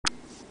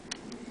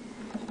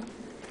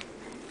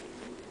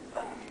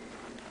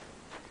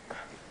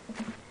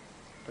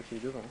qui est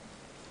devant.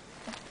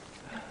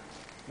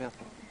 Merde.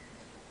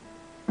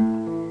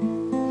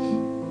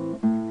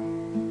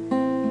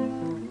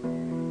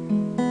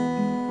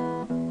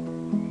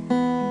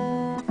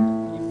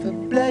 If a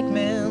black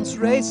man's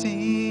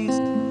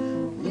racist,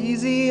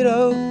 is it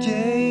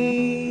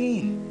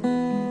okay?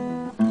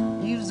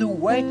 If the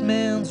white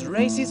man's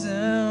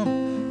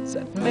racism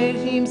that made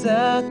him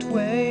that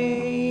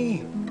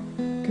way?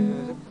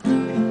 Could it be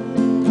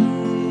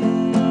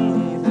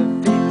the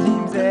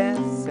victims that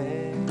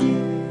say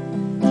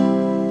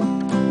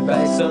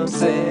by some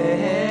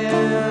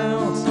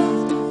sense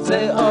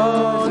they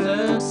are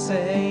the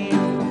same?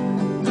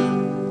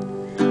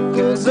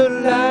 'Cause the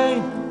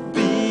line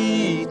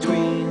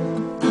between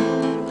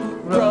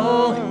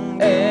wrong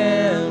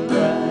and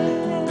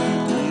right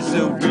is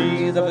the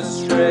width of a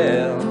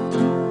strand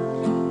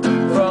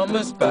from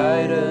a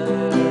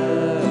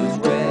spider's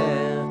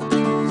web.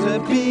 The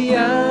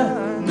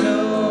piano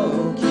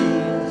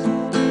keys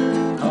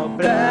are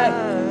black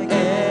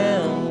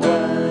and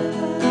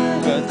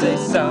white, but they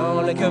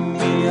sound like a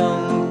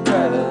million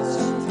colors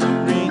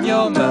in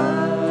your mind.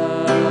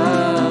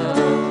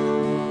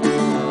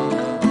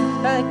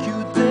 I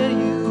could tell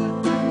you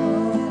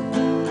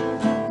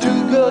to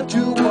go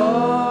to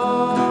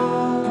war,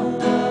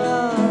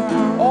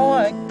 or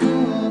I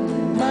could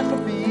march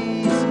for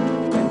peace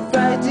and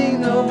fighting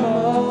no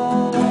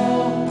more.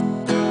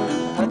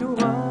 I do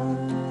want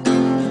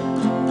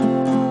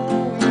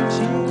which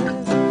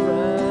is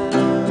right,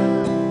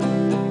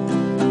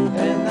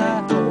 and I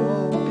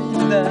hope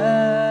it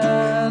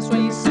does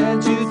when you send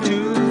you to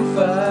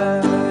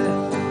fight.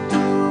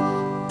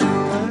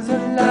 'Cause the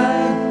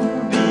line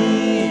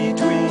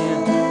between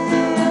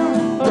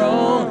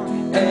wrong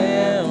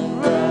and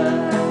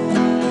right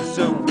is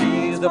the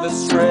width of a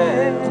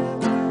strand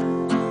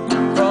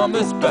from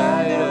a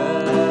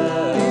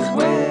spider's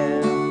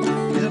web.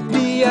 The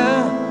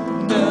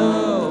piano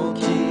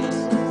keys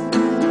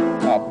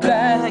are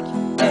black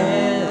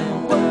and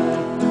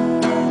white,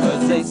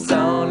 'cause they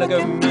sound like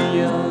a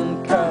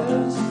million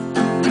colors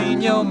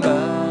in your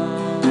mind.